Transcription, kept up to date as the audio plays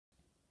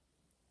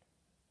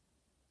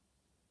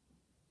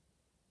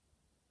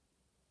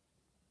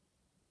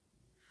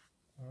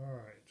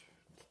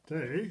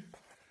Today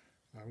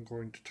I'm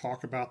going to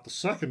talk about the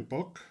second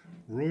book,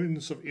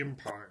 Ruins of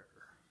Empire.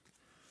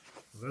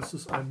 This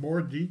is a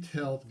more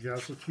detailed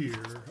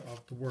gazetteer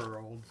of the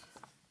world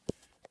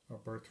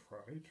of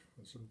Birthright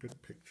with some good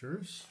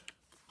pictures.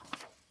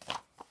 It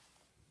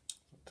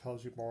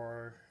tells you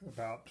more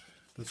about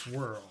this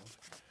world.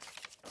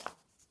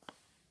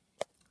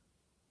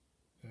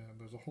 And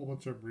there's a whole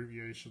bunch of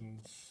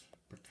abbreviations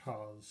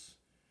because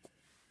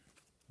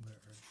there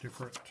are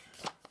different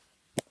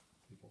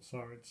people.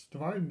 So it's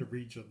divided into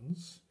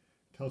regions.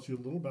 It tells you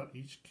a little about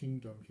each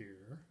kingdom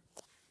here.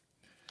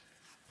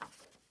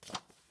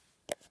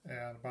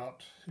 And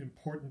about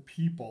important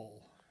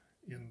people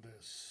in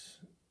this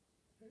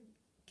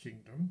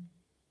kingdom.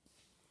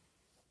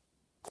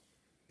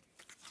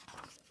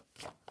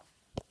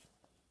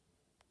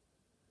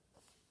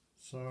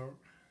 So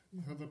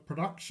the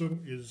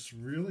production is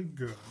really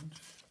good.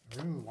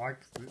 I really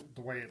like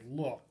the way it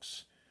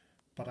looks,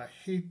 but I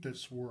hate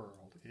this world.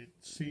 It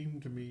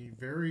seemed to me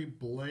very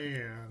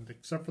bland,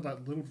 except for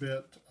that little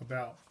bit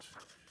about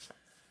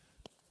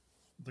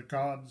the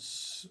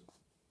gods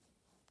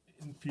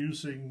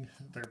infusing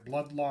their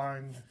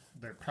bloodline,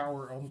 their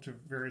power onto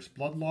various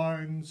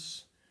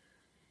bloodlines.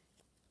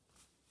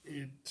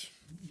 It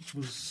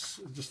was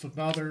just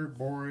another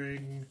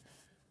boring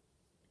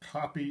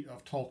copy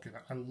of Tolkien.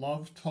 I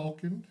love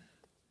Tolkien,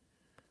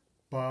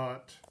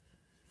 but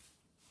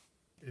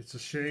it's a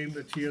shame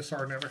that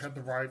TSR never had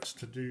the rights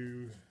to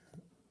do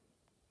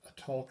a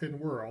Tolkien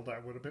world.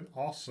 That would have been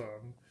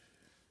awesome,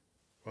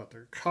 but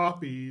their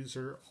copies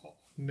are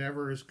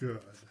never as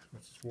good,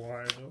 which is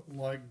why I don't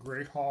like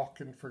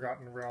Greyhawk and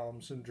Forgotten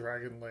Realms and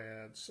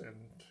Dragonlance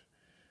and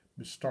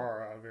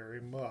Mystara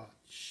very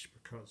much,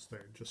 because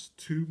they're just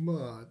too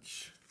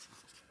much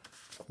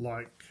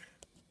like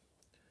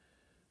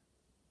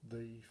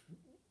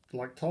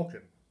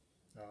Tolkien.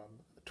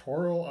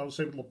 Toril I was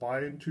able to buy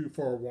into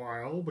for a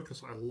while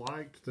because I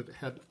liked that it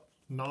had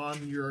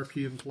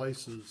non-European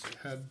places. It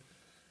had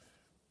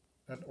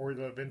an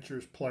Orient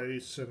Adventures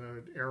place and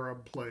an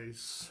Arab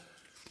place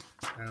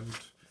and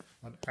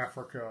an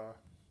Africa,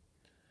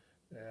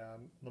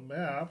 and the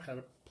map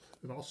had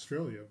in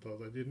Australia, though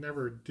they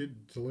never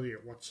did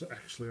delineate what's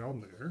actually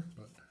on there.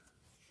 But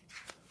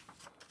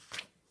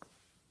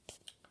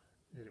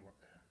anyway,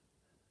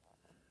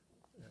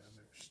 and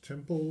there's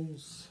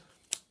temples,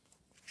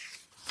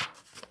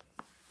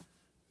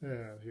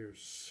 and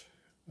here's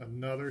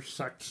another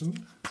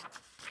section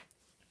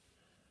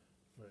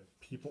with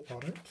people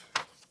on it.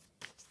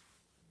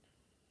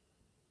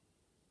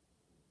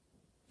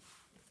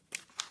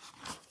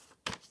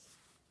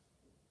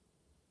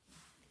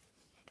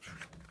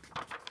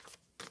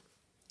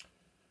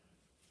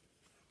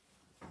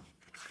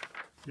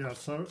 Yeah,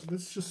 so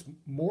this is just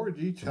more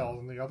detail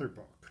than the other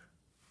book.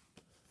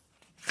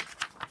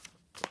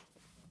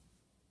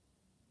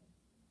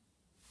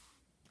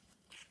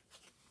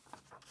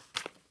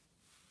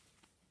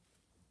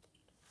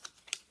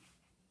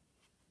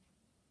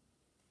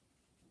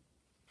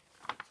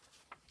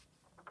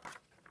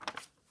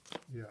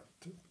 Yeah,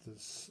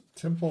 this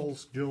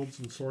temples, guilds,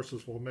 and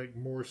sources will make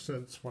more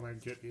sense when I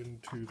get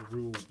into the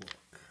rule book.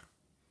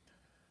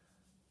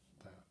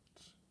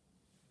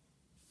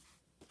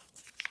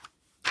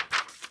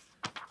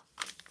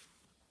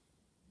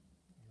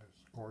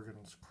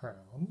 Gorgon's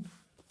crown.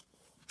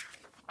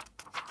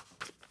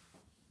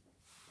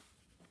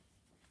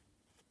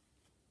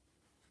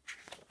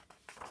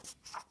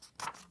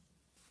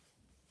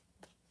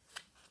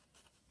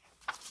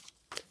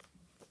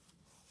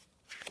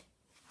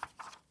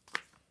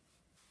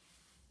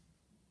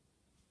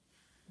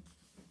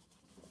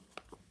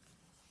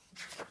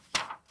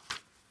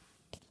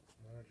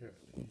 Okay,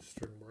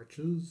 Eastern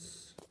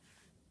Marches.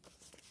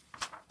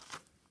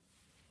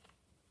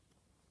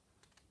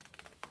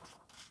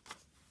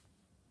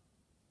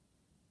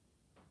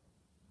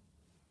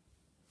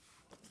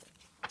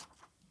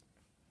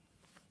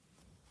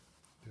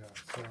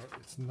 So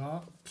it's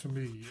not, to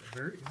me, a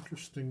very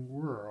interesting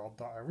world.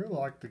 I really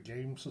like the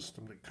game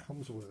system that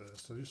comes with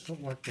this. I just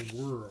don't like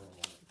the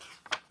world.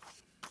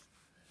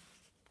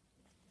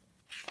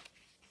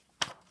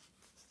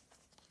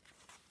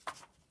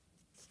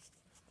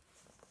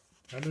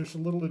 And there's a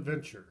little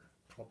adventure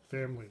called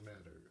Family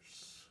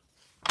Matters.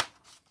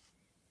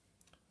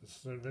 This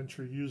is an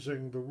adventure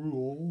using the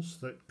rules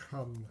that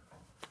come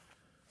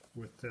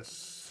with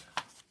this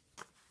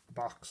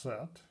box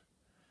set.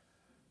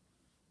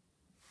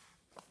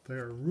 They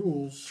are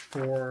rules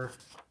for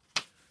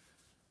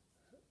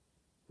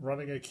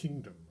running a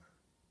kingdom.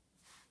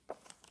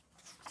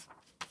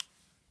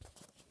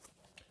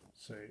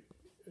 Say,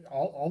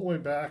 all the way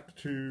back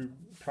to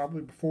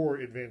probably before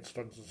Advanced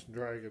Dungeons &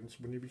 Dragons,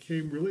 when you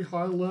became really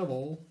high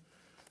level,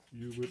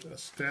 you would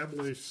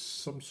establish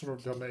some sort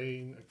of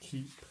domain, a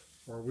keep,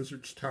 or a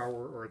wizard's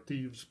tower, or a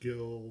thieves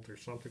guild, or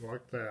something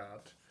like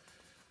that,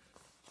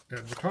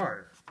 and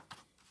retire.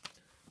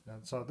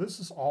 And so this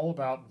is all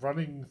about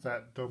running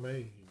that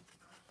domain.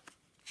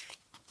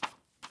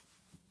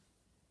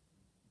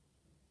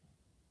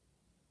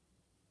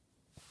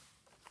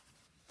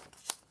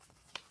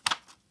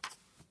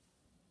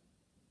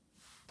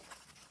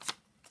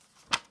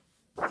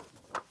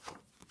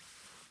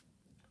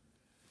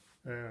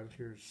 And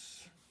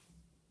here's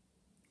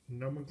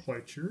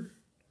nomenclature.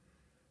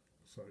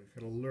 So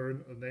you're going to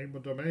learn a name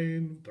of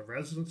domain, the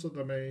residence of the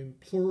domain,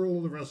 plural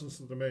of the residence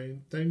of the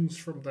domain, things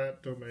from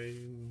that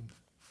domain.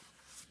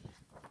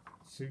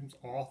 Seems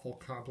awful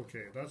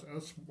complicated.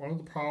 That's one of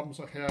the problems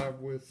I have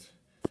with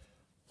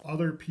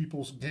other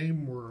people's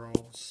game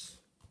worlds,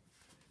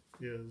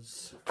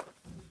 is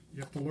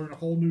you have to learn a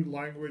whole new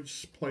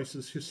language,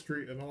 places,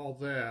 history, and all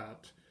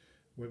that,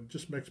 when it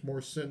just makes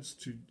more sense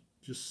to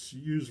just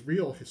use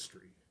real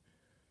history,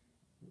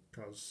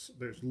 because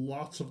there's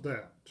lots of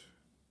that.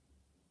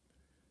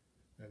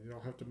 And you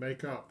don't have to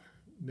make up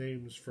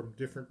names from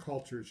different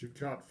cultures. You've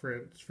got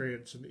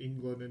France and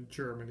England and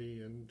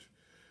Germany and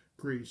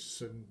Greece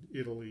and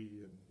Italy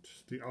and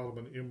the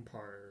Ottoman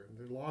Empire. And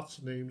there are lots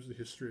of names of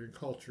history and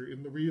culture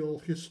in the real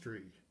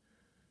history.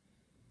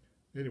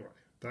 Anyway,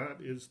 that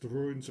is The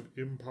Ruins of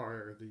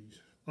Empire,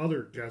 the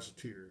other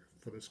gazetteer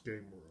for this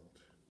game world.